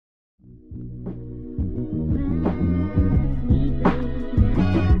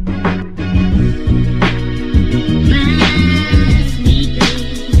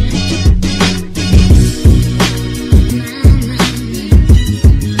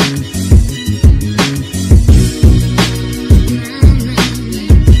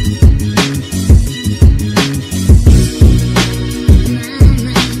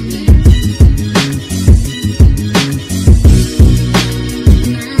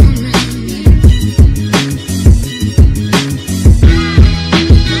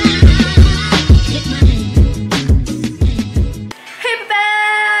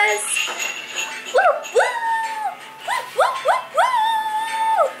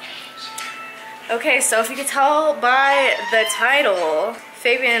Okay, so if you could tell by the title,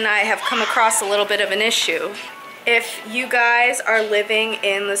 Fabian and I have come across a little bit of an issue. If you guys are living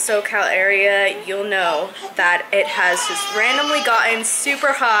in the SoCal area, you'll know that it has just randomly gotten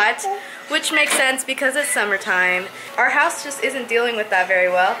super hot, which makes sense because it's summertime. Our house just isn't dealing with that very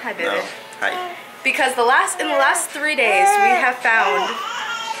well. Hi, baby. No. Hi. Because in the last 3 days, we have found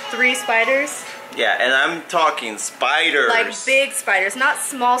 3 spiders. Yeah, and I'm talking spiders. Like big spiders, not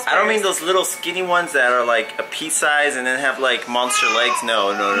small spiders. I don't mean those little skinny ones that are like a pea size and then have like monster legs.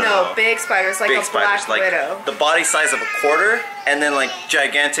 No. No, big spiders, like big a black spiders, widow. Like the body size of a quarter and then like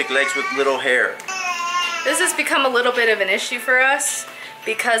gigantic legs with little hair. This has become a little bit of an issue for us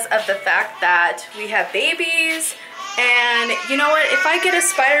because of the fact that we have babies. And you know what, if I get a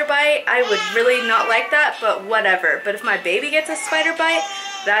spider bite, I would really not like that, but whatever. But if my baby gets a spider bite,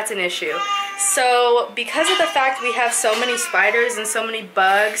 that's an issue. So because of the fact we have so many spiders and so many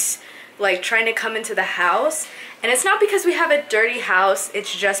bugs like trying to come into the house, and it's not because we have a dirty house,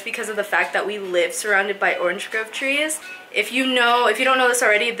 it's just because of the fact that we live surrounded by orange grove trees. If you don't know this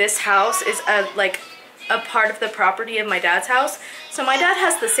already, this house is a part of the property of my dad's house. So my dad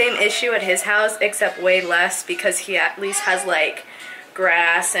has the same issue at his house, except way less because he at least has like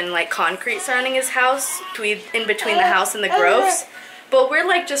grass and like concrete surrounding his house in between the house and the groves. But we're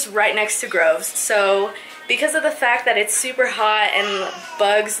like just right next to groves. So because of the fact that it's super hot and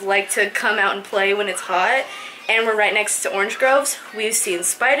bugs like to come out and play when it's hot, and we're right next to orange groves, we've seen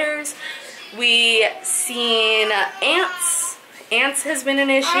spiders, we've seen ants. Ants has been an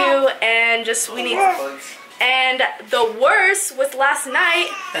issue, and just we need. And the worst was last night.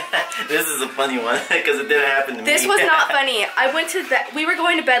 This is a funny one because it didn't happen to me. This was not funny. We were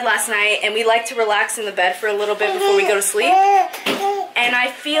going to bed last night, and we like to relax in the bed for a little bit before we go to sleep. And I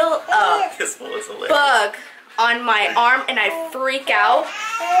feel a bug on my arm, and I freak out.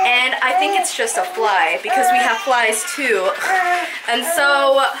 And I think it's just a fly because we have flies too. And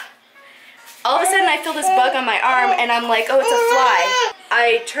so all of a sudden I feel this bug on my arm, and I'm like, oh, it's a fly.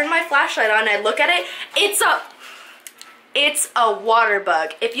 I turn my flashlight on, I look at it, it's a water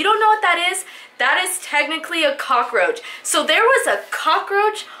bug. If you don't know what that is technically a cockroach. So there was a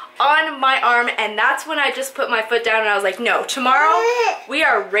cockroach on my arm, and that's when I just put my foot down and I was like, no, tomorrow we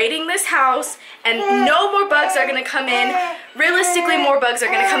are raiding this house and no more bugs are gonna come in. Realistically, more bugs are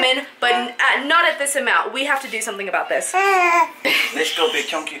gonna come in, but not at this amount. We have to do something about this. Let's go, big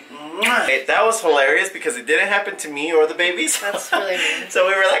chunky. Hey, that was hilarious because it didn't happen to me or the babies. That's really mean. So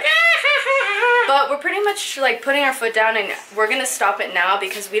we were like, but we're pretty much like putting our foot down, and we're gonna stop it now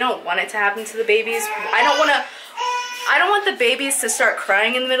because we don't want it to happen to the babies. I don't want the babies to start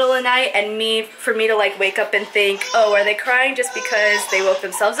crying in the middle of the night and for me to like wake up and think, oh, are they crying just because they woke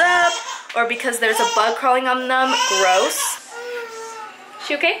themselves up or because there's a bug crawling on them? Gross.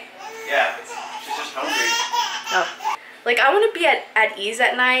 She okay? yeah, she's just hungry. Oh. Like, I want to be at ease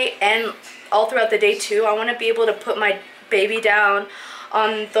at night and all throughout the day too. I want to be able to put my baby down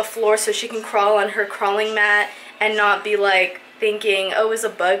on the floor so she can crawl on her crawling mat and not be like thinking, oh, is a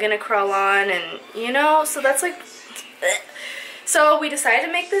bug gonna crawl on? And you know, so that's like, so we decided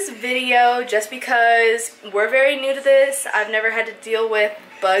to make this video just because we're very new to this. I've never had to deal with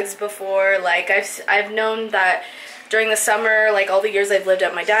bugs before. Like I've known that during the summer, like all the years I've lived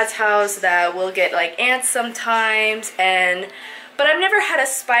at my dad's house, that we'll get like ants sometimes, but I've never had a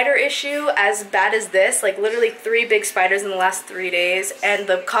spider issue as bad as this. Like literally 3 big spiders in the last 3 days, and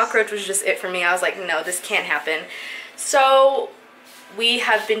the cockroach was just it for me. I was like, no, this can't happen. So we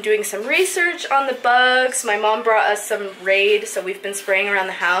have been doing some research on the bugs. My mom brought us some Raid, so we've been spraying around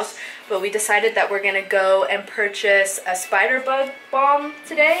the house, but we decided that we're gonna go and purchase a spider bug bomb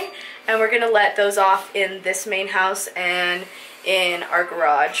today, and we're gonna let those off in this main house and in our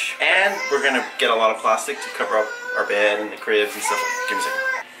garage. And we're gonna get a lot of plastic to cover up our bed and the cribs and stuff. Give me a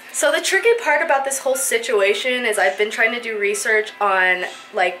second. So the tricky part about this whole situation is I've been trying to do research on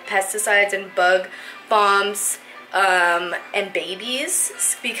like pesticides and bug bombs and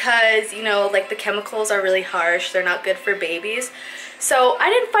babies, because you know, like the chemicals are really harsh, they're not good for babies. So I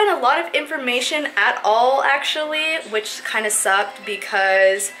didn't find a lot of information at all actually, which kind of sucked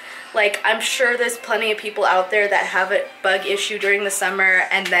because like I'm sure there's plenty of people out there that have a bug issue during the summer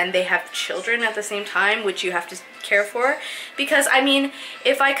and then they have children at the same time, which you have to care for. Because I mean,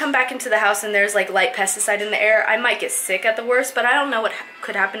 if I come back into the house and there's like light pesticide in the air, I might get sick at the worst, but I don't know what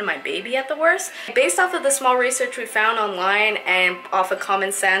could happen to my baby at the worst. Based off of the small research we found online and off of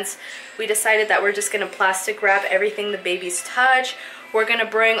common sense, we decided that we're just gonna plastic wrap everything the babies touch. We're gonna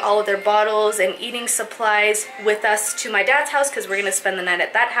bring all of their bottles and eating supplies with us to my dad's house because we're gonna spend the night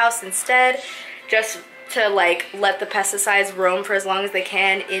at that house instead, just to like let the pesticides roam for as long as they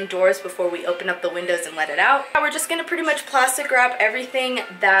can indoors before we open up the windows and let it out. We're just gonna pretty much plastic wrap everything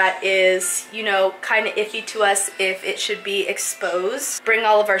that is, you know, kind of iffy to us if it should be exposed. Bring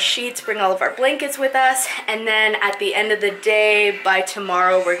all of our sheets, bring all of our blankets with us, and then at the end of the day, by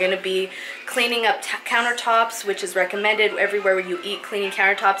tomorrow, we're gonna be cleaning up countertops, which is recommended everywhere where you eat, cleaning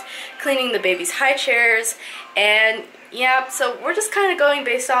countertops, cleaning the baby's high chairs, and yeah, so we're just kind of going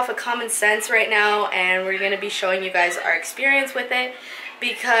based off of common sense right now, and we're going to be showing you guys our experience with it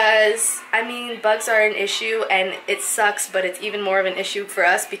because, I mean, bugs are an issue and it sucks, but it's even more of an issue for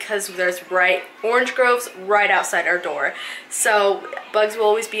us because there's orange groves right outside our door. So bugs will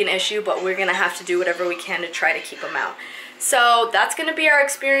always be an issue, but we're going to have to do whatever we can to try to keep them out. So that's going to be our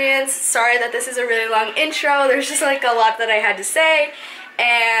experience. Sorry that this is a really long intro. There's just like a lot that I had to say.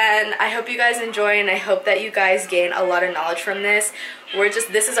 And I hope you guys enjoy, and I hope that you guys gain a lot of knowledge from this.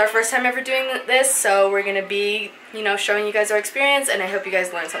 This is our first time ever doing this, so we're gonna be, you know, showing you guys our experience, and I hope you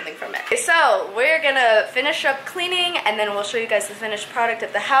guys learn something from it. Okay, so we're gonna finish up cleaning, and then we'll show you guys the finished product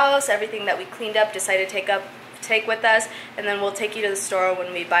of the house, everything that we cleaned up, decided to take with us, and then we'll take you to the store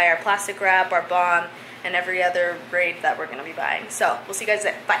when we buy our plastic wrap, our Bond, and every other grade that we're gonna be buying. So we'll see you guys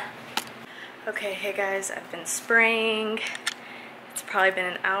there. Bye. Okay, hey guys, I've been spraying. It's probably been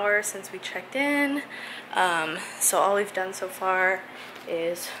an hour since we checked in. So all we've done so far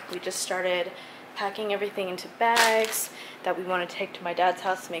is we just started packing everything into bags that we want to take to my dad's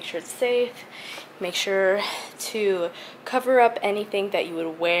house to make sure it's safe. Make sure to cover up anything that you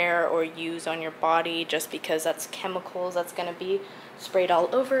would wear or use on your body just because that's chemicals that's going to be sprayed all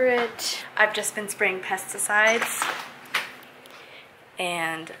over it. I've just been spraying pesticides,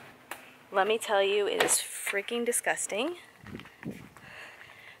 and let me tell you, it is freaking disgusting.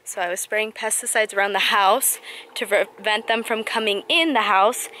 So I was spraying pesticides around the house to prevent them from coming in the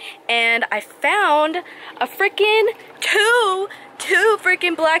house, and I found a freaking two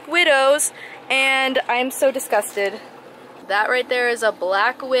freaking black widows, and I'm so disgusted. That right there is a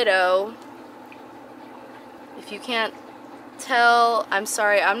black widow. If you can't tell, I'm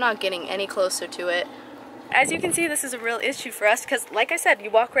sorry, I'm not getting any closer to it. As you can see, this is a real issue for us because, like I said,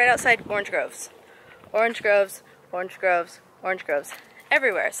 you walk right outside orange groves. Orange groves, orange groves, orange groves.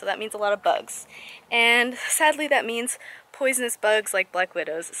 Everywhere, so that means a lot of bugs, and sadly that means poisonous bugs like black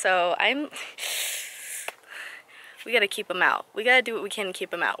widows. So we gotta keep them out. We gotta do what we can to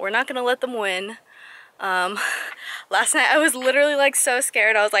keep them out. We're not gonna let them win. Last night I was literally like so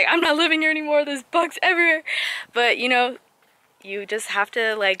scared. I was like, I'm not living here anymore, there's bugs everywhere. But you know, you just have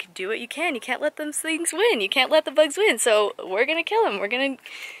to like do what you can. You can't let those things win. You can't let the bugs win. So we're gonna kill them. We're gonna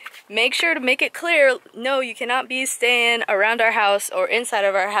make sure to make it clear, no, you cannot be staying around our house or inside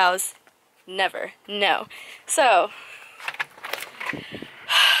of our house. Never. No. So,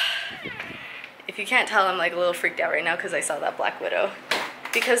 if you can't tell, I'm like a little freaked out right now because I saw that black widow.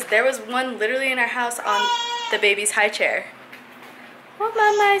 Because there was one literally in our house on the baby's high chair. What,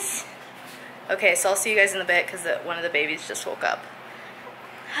 mamas? Okay, so I'll see you guys in a bit because one of the babies just woke up.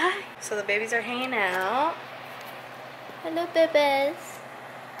 Hi. So the babies are hanging out. Hello, babies.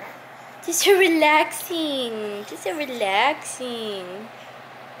 Just so relaxing. Just so relaxing.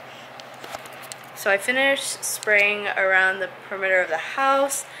 So I finished spraying around the perimeter of the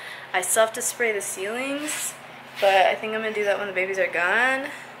house. I still have to spray the ceilings, but I think I'm going to do that when the babies are gone.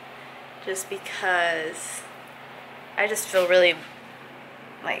 Just because I just feel really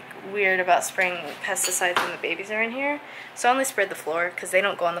like weird about spraying pesticides when the babies are in here. So I only sprayed the floor because they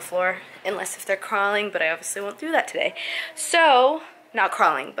don't go on the floor unless if they're crawling, but I obviously won't do that today. So, not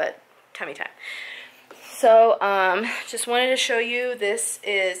crawling, but tummy time. So, just wanted to show you, this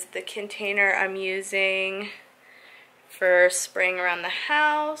is the container I'm using for spraying around the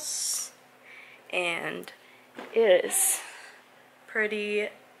house, and it is pretty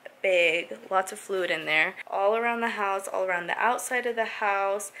big, lots of fluid in there, all around the house, all around the outside of the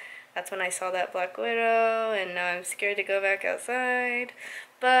house. That's when I saw that black widow, and now I'm scared to go back outside,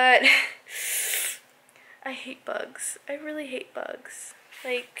 but I hate bugs. I really hate bugs.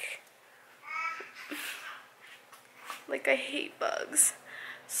 Like I hate bugs.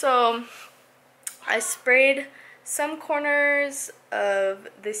 So I sprayed some corners of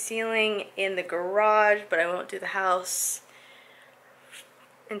the ceiling in the garage, but I won't do the house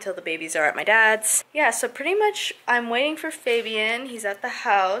until the babies are at my dad's. Yeah, so pretty much I'm waiting for Fabian. He's at the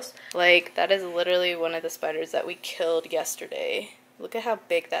house. Like, that is literally one of the spiders that we killed yesterday. Look at how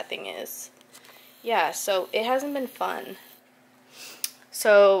big that thing is. Yeah, so it hasn't been fun.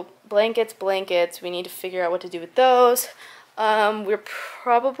 So blankets, we need to figure out what to do with those. We're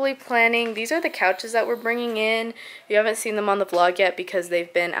probably planning, these are the couches that we're bringing in. You haven't seen them on the vlog yet because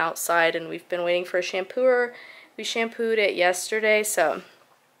they've been outside and we've been waiting for a shampooer. We shampooed it yesterday, so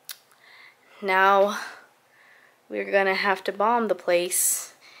now we're gonna have to bomb the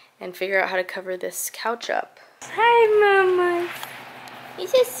place and figure out how to cover this couch up. Hi, Mama. You're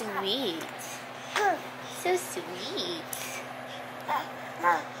so sweet. So sweet.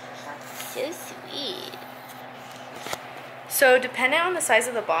 So sweet. So depending on the size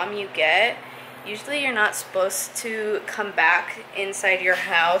of the bomb you get, usually you're not supposed to come back inside your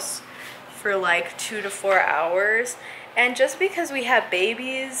house for like 2 to 4 hours. And just because we have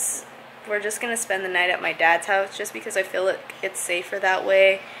babies, we're just gonna spend the night at my dad's house just because I feel it's safer that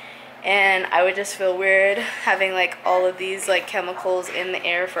way. And I would just feel weird having like all of these like chemicals in the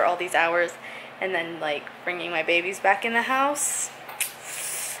air for all these hours and then like bringing my babies back in the house.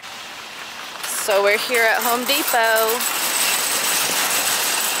 So we're here at Home Depot.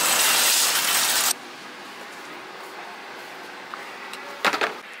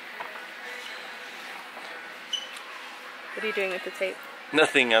 What are you doing with the tape?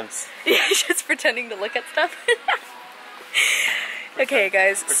 Nothing. I'm just pretending to look at stuff. Okay,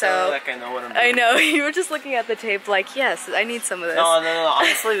 guys, so like I know what I'm doing. I know you were just looking at the tape, like, yes, I need some of this. No.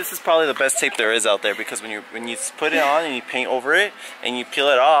 Honestly, this is probably the best tape there is out there because when you put it on and you paint over it and you peel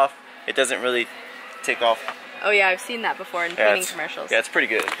it off, it doesn't really take off. Oh yeah, I've seen that before in painting commercials. Yeah, it's pretty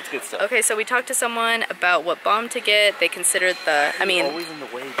good. It's good stuff. Okay, so we talked to someone about what bomb to get. They considered You're always in the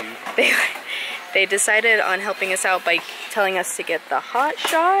way, dude. They decided on helping us out by telling us to get the Hot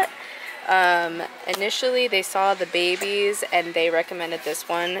Shot. Initially they saw the babies and they recommended this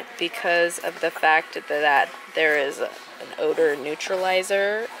one because of the fact that there is an odor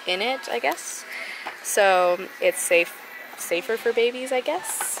neutralizer in it, I guess. So it's safer for babies, I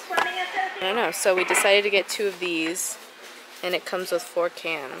guess. I don't know. So we decided to get 2 of these and it comes with 4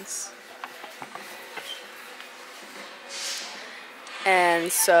 cans.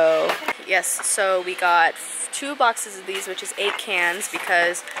 And so, yes, so we got 2 boxes of these, which is 8 cans,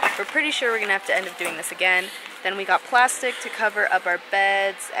 because we're pretty sure we're gonna have to end up doing this again. Then we got plastic to cover up our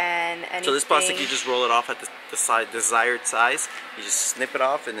beds and anything. So this plastic, you just roll it off at the desired size. You just snip it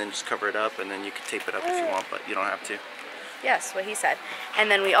off and then just cover it up, and then you can tape it up if you want, but you don't have to. Yes, what he said. And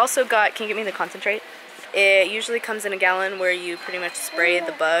then we also got, can you get me the concentrate? It usually comes in a gallon where you pretty much spray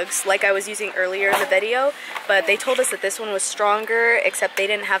the bugs like I was using earlier in the video, but they told us that this one was stronger, except they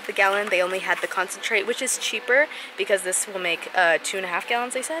didn't have the gallon, they only had the concentrate, which is cheaper because this will make 2.5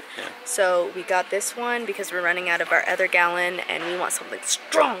 gallons, they said. Yeah. So we got this one because we're running out of our other gallon and we want something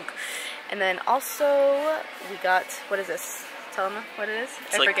strong. And then also we got, what is this? Tell them what it is.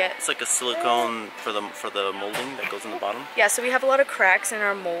 I forget. It's like a silicone for the molding that goes in the bottom. Yeah, so we have a lot of cracks in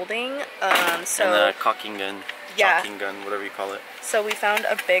our molding. And the caulking gun, chalking gun, whatever you call it. So we found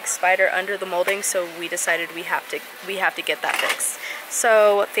a big spider under the molding, so we decided we have to get that fixed.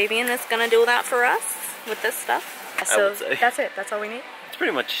 So Fabian is gonna do that for us with this stuff. So that's it. That's all we need. That's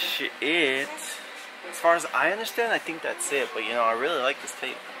pretty much it. As far as I understand, I think that's it. But you know, I really like this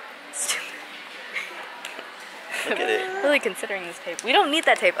tape. Look at it. Really considering this tape. We don't need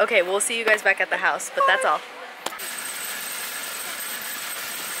that tape. Okay, we'll see you guys back at the house, but that's all.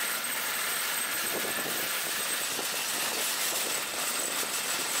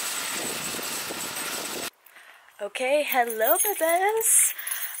 Okay, hello bebes.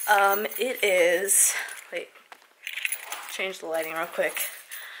 It is, wait, change the lighting real quick.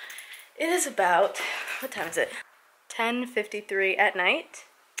 It is about, what time is it? 10:53 at night.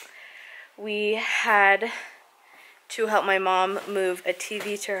 We had to help my mom move a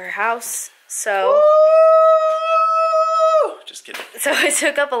TV to her house, so just kidding. So it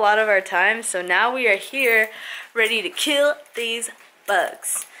took up a lot of our time, so now we are here ready to kill these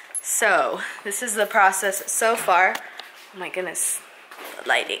bugs. So this is the process so far. Oh my goodness, the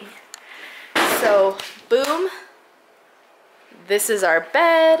lighting. So boom, this is our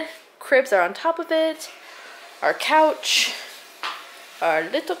bed, cribs are on top of it, our couch, our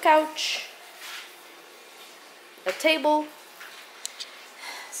little couch, a table.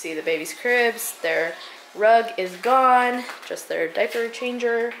 See the baby's cribs, their rug is gone, just their diaper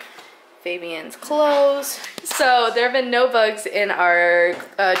changer, Fabian's clothes. So there have been no bugs in our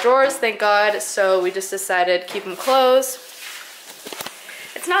drawers, thank God, so we just decided to keep them closed.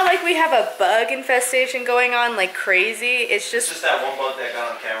 It's not like we have a bug infestation going on like crazy, it's just that one bug that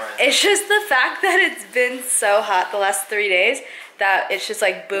got on camera. It's just the fact that it's been so hot the last 3 days that it's just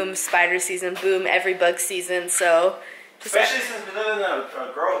like boom, spider season, boom, every bug season, so especially since we live in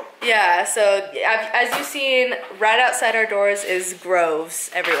a grove. Yeah, so as you've seen, right outside our doors is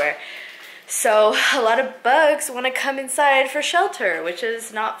groves everywhere. So a lot of bugs want to come inside for shelter, which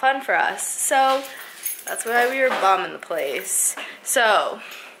is not fun for us. So that's why we were bombing the place. So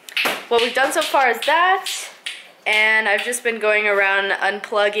what we've done so far is that, and I've just been going around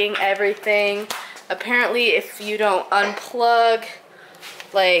unplugging everything. Apparently if you don't unplug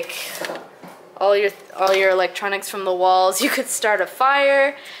like all your electronics from the walls, you could start a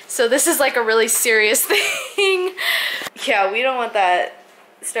fire. So this is like a really serious thing. Yeah, we don't want that.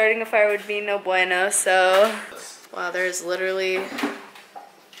 Starting a fire would be no bueno. So wow, there's literally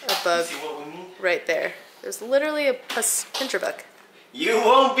a bug right there. There's literally a pincher bug. You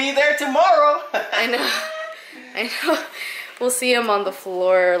won't be there tomorrow. I know. I know. We'll see him on the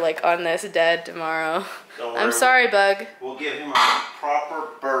floor, like on this dead tomorrow. Don't worry. I'm sorry, bug. We'll give him a proper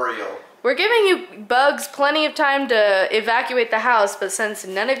burial. We're giving you bugs plenty of time to evacuate the house, but since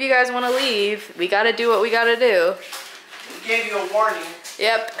none of you guys want to leave, we gotta do what we gotta do. We gave you a warning.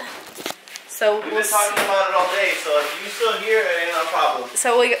 Yep. So we've been talking about it all day, so if you still here, it ain't no problem.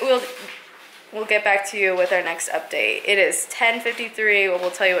 So we'll get back to you with our next update. It is 10:53. We'll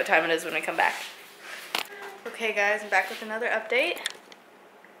tell you what time it is when we come back. Okay guys, I'm back with another update.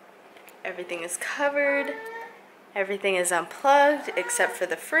 Everything is covered. Everything is unplugged except for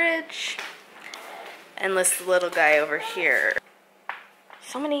the fridge and this little guy over here.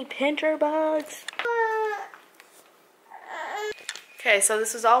 So many pincher bugs. Okay, so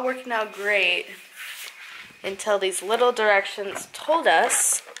this was all working out great until these little directions told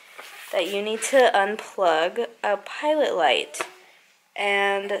us that you need to unplug a pilot light.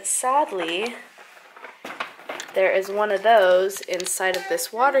 And sadly, there is one of those inside of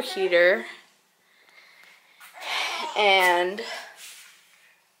this water heater. And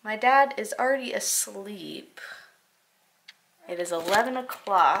my dad is already asleep. It is 11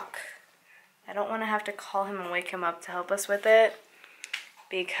 o'clock. I don't want to have to call him and wake him up to help us with it,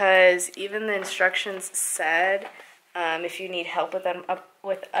 because even the instructions said if you need help with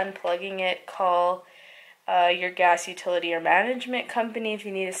unplugging it, call your gas utility or management company if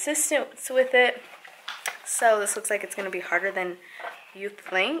you need assistance with it. So this looks like it's going to be harder than you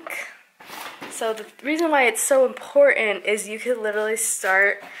think. So the reason why it's so important is you could literally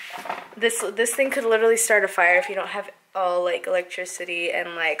start this thing could literally start a fire if you don't have all like electricity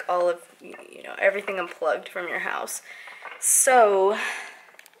and like all of everything unplugged from your house. So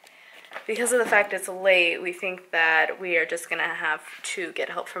because of the fact it's late, we think that we are just gonna have to get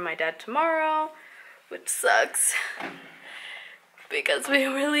help from my dad tomorrow, which sucks because we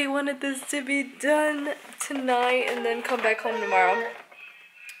really wanted this to be done tonight and then come back home tomorrow.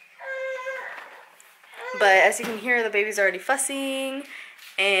 But as you can hear, the baby's already fussing,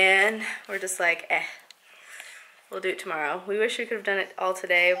 and we're just like, we'll do it tomorrow. We wish we could have done it all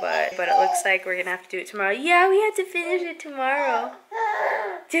today, but it looks like we're gonna have to do it tomorrow. Yeah, we have to finish it tomorrow.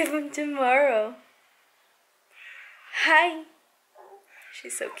 Tomorrow. Hi.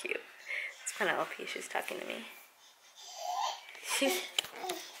 She's so cute. It's Penelope. She's talking to me.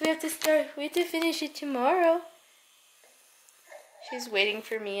 We have to finish it tomorrow. She's waiting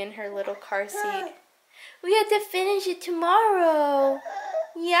for me in her little car seat. We have to finish it tomorrow.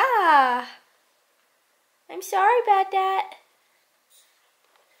 Yeah. I'm sorry about that.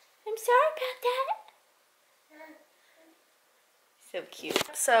 I'm sorry about that. So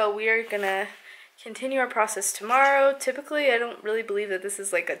cute. So we are gonna continue our process tomorrow. Typically, I don't really believe that this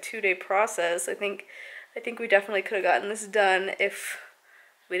is like a 2-day process. I think we definitely could have gotten this done if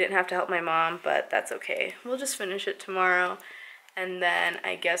we didn't have to help my mom, but that's okay. We'll just finish it tomorrow. And then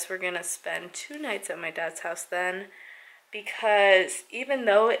I guess we're gonna spend 2 nights at my dad's house then, because even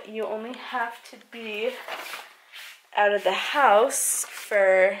though you only have to be out of the house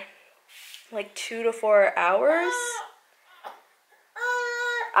for like 2 to 4 hours,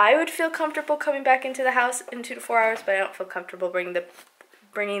 I would feel comfortable coming back into the house in 2 to 4 hours, but I don't feel comfortable bringing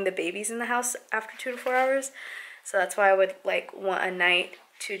the babies in the house after 2 to 4 hours. So that's why I would like want a night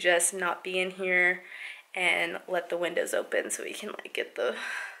to just not be in here and let the windows open so we can like get the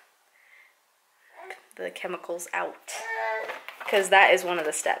chemicals out, because that is one of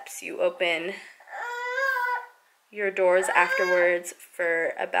the steps. You open your doors afterwards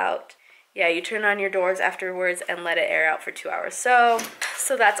for about, you turn on your doors afterwards and let it air out for 2 hours. So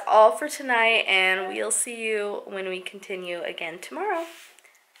that's all for tonight, and we'll see you when we continue again tomorrow.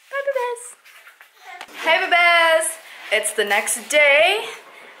 Bye, Babes. Hey, Babes. It's the next day.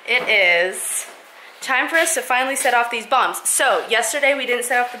 It is time for us to finally set off these bombs. So yesterday we didn't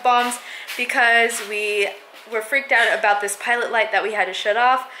set off the bombs because we were freaked out about this pilot light that we had to shut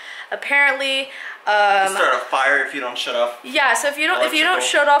off. Apparently You can start a fire if you don't shut off. Yeah, so if you don't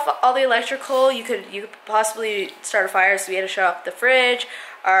shut off all the electrical, you could possibly start a fire. So we had to shut off the fridge,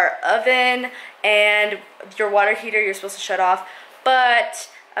 our oven, and your water heater you're supposed to shut off. But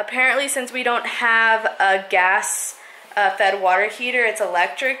apparently, since we don't have a gas fed water heater, it's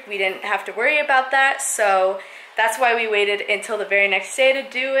electric, we didn't have to worry about that. So that's why we waited until the very next day to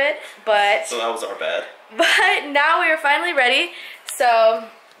do it. But so that was our bad. But now we are finally ready. So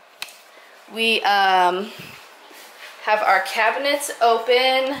we have our cabinets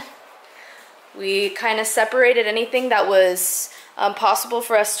open. We kind of separated anything that was possible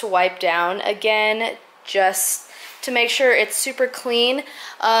for us to wipe down again, just to make sure it's super clean.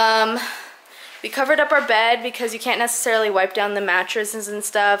 We covered up our bed because you can't necessarily wipe down the mattresses and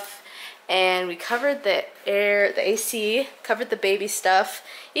stuff. And we covered the AC, covered the baby stuff.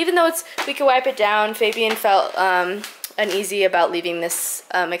 Even though we could wipe it down, Fabian felt uneasy about leaving this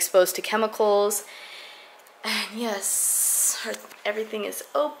exposed to chemicals. And yes, everything is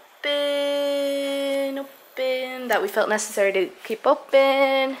open, that we felt necessary to keep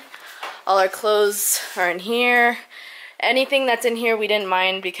open. All our clothes are in here. Anything that's in here we didn't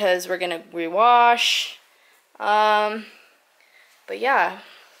mind because we're gonna rewash. But yeah.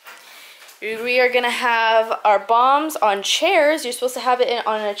 We are gonna have our bombs on chairs. You're supposed to have it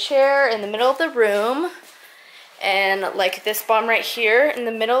on a chair in the middle of the room. And like this bomb right here in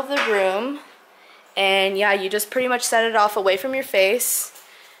the middle of the room. And yeah, you just pretty much set it off away from your face.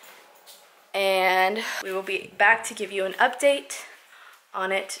 And we will be back to give you an update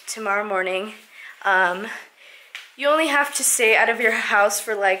on it tomorrow morning. You only have to stay out of your house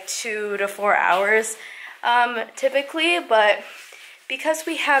for like 2 to 4 hours typically, but because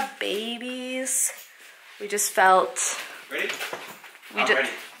we have babies, we just felt... Ready? I'm ready.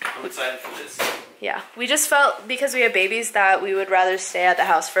 I'm excited for this. Yeah, we just felt because we have babies that we would rather stay at the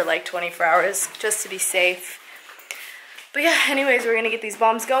house for like 24 hours just to be safe. But yeah, anyways, we're gonna get these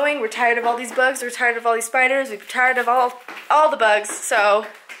bombs going. We're tired of all these bugs. We're tired of all these spiders. We're tired of all the bugs. So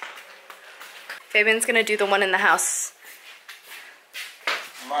Fabian's gonna do the one in the house.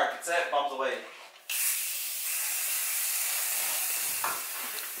 Mark, it's set. Bombs away.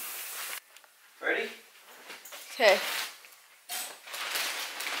 Ready? Okay.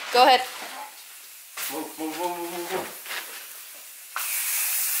 Go ahead. Move, move, move, move, move, move.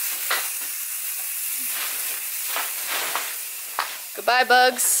 Goodbye,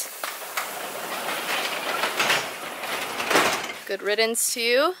 bugs. Good riddance to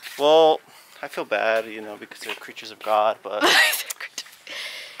you. Well, I feel bad, you know, because they're creatures of God, but...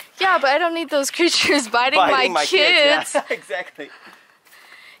 Yeah, but I don't need those creatures biting my kids. Yeah, exactly.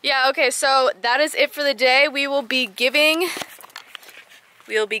 Yeah, okay, so that is it for the day. We will be giving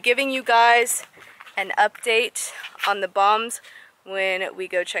you guys an update on the bombs when we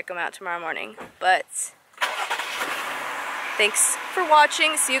go check them out tomorrow morning. But thanks for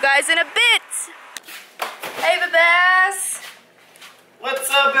watching. See you guys in a bit. Hey, Babas. What's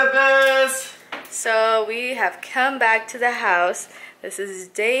up, Babas? So we have come back to the house. This is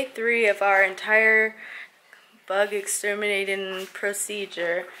day 3 of our entire bug exterminating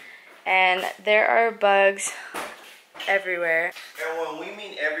procedure, and there are bugs everywhere. And when we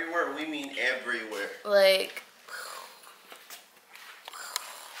mean everywhere, we mean everywhere. Like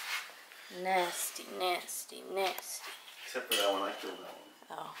nasty, nasty, nasty. Except for that one, I killed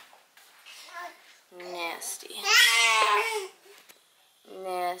that one. Oh. Nasty.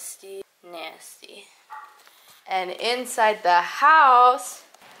 Nasty, nasty. And inside the house,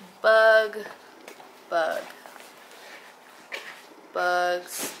 bugs.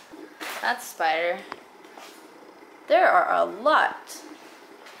 That's spider. There are a lot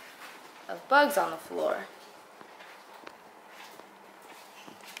of bugs on the floor.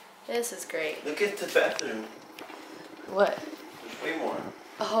 This is great. Look at the bathroom. What? There's way more.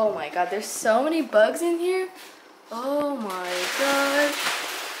 Oh my god, there's so many bugs in here. Oh my god.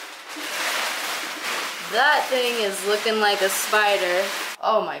 That thing is looking like a spider.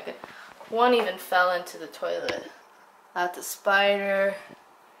 Oh my god. One even fell into the toilet. That's a spider.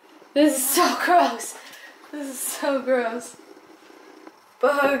 This is so gross. This is so gross.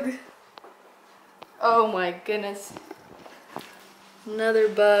 Bug. Oh my goodness. Another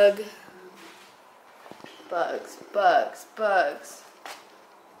bug. Bugs, bugs, bugs.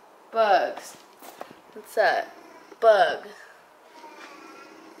 Bugs. What's that? Bug.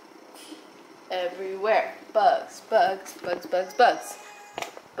 Everywhere. Bugs, bugs, bugs, bugs, bugs.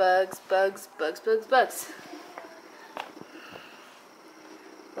 Bugs, bugs, bugs, bugs, bugs.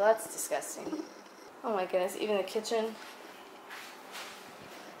 Well, that's disgusting. Oh my goodness, even the kitchen.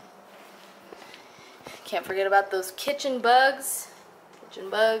 Can't forget about those kitchen bugs. Kitchen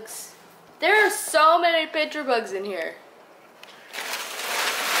bugs. There are so many picture bugs in here.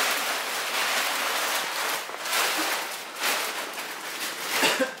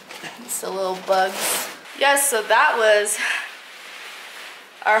 It's the little bugs. Yes, so that was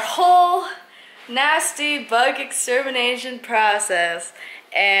our whole nasty bug extermination process.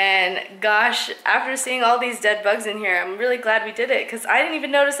 And gosh, after seeing all these dead bugs in here, I'm really glad we did it, because I didn't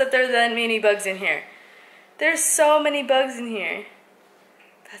even notice that there were that many bugs in here. There's so many bugs in here.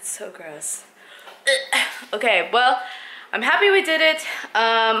 That's so gross. Okay, well, I'm happy we did it.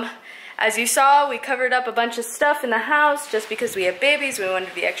 As you saw, we covered up a bunch of stuff in the house just because we have babies. We wanted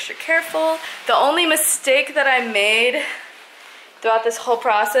to be extra careful. The only mistake that I made throughout this whole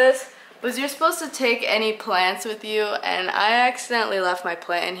process was you're supposed to take any plants with you, and I accidentally left my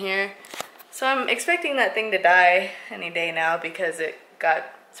plant in here. So I'm expecting that thing to die any day now because it got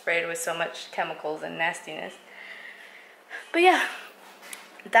sprayed with so much chemicals and nastiness. But yeah,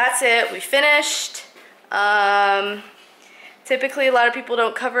 that's it. We finished. Typically a lot of people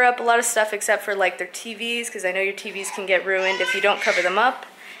don't cover up a lot of stuff except for like their TVs, because I know your TVs can get ruined if you don't cover them up.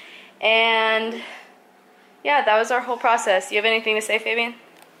 And yeah, that was our whole process. You have anything to say, Fabian?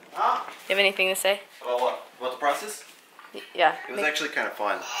 Huh? You have anything to say? About what? About the process? Yeah. It was actually kind of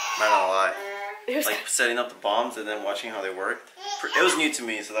fun, not gonna lie. Like setting up the bombs and then watching how they worked. It was new to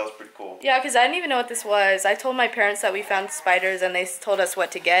me, so that was pretty cool. Yeah, because I didn't even know what this was. I told my parents that we found spiders and they told us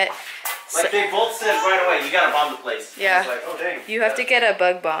what to get. Like they both said right away, you gotta bomb the place. Yeah. I was like, oh dang. You have to get a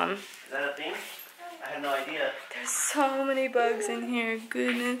bug bomb. Is that a thing? I had no idea. There's so many bugs in here.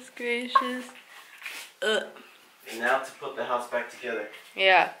 Goodness gracious. Ugh. And now to put the house back together.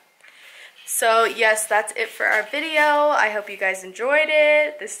 Yeah. So yes, that's it for our video. I hope you guys enjoyed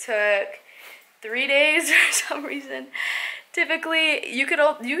it. This took 3 days for some reason. Typically, you can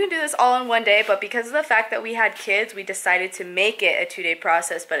do this all in one day, but because of the fact that we had kids, we decided to make it a 2-day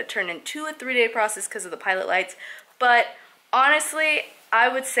process, but it turned into a 3-day process because of the pilot lights. But honestly, I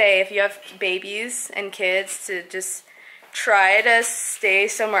would say if you have babies and kids, to just try to stay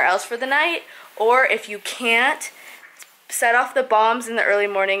somewhere else for the night, or if you can't, set off the bombs in the early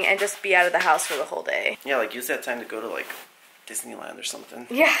morning and just be out of the house for the whole day. Yeah, like use that time to go to like Disneyland or something.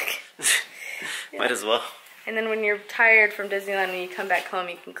 Yeah. Might as well. And then when you're tired from Disneyland, when you come back home,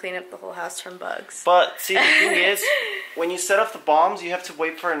 you can clean up the whole house from bugs. But see, the thing is, when you set off the bombs, you have to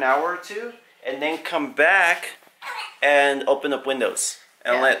wait for an hour or two, and then come back and open up windows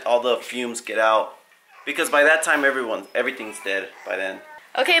and let all the fumes get out. Because by that time, everything's dead by then.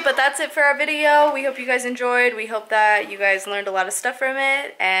 Okay, but that's it for our video. We hope you guys enjoyed. We hope that you guys learned a lot of stuff from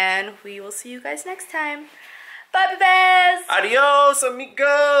it, and we will see you guys next time. Bye, bye, Adios,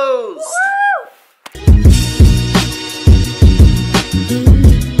 amigos! Woo!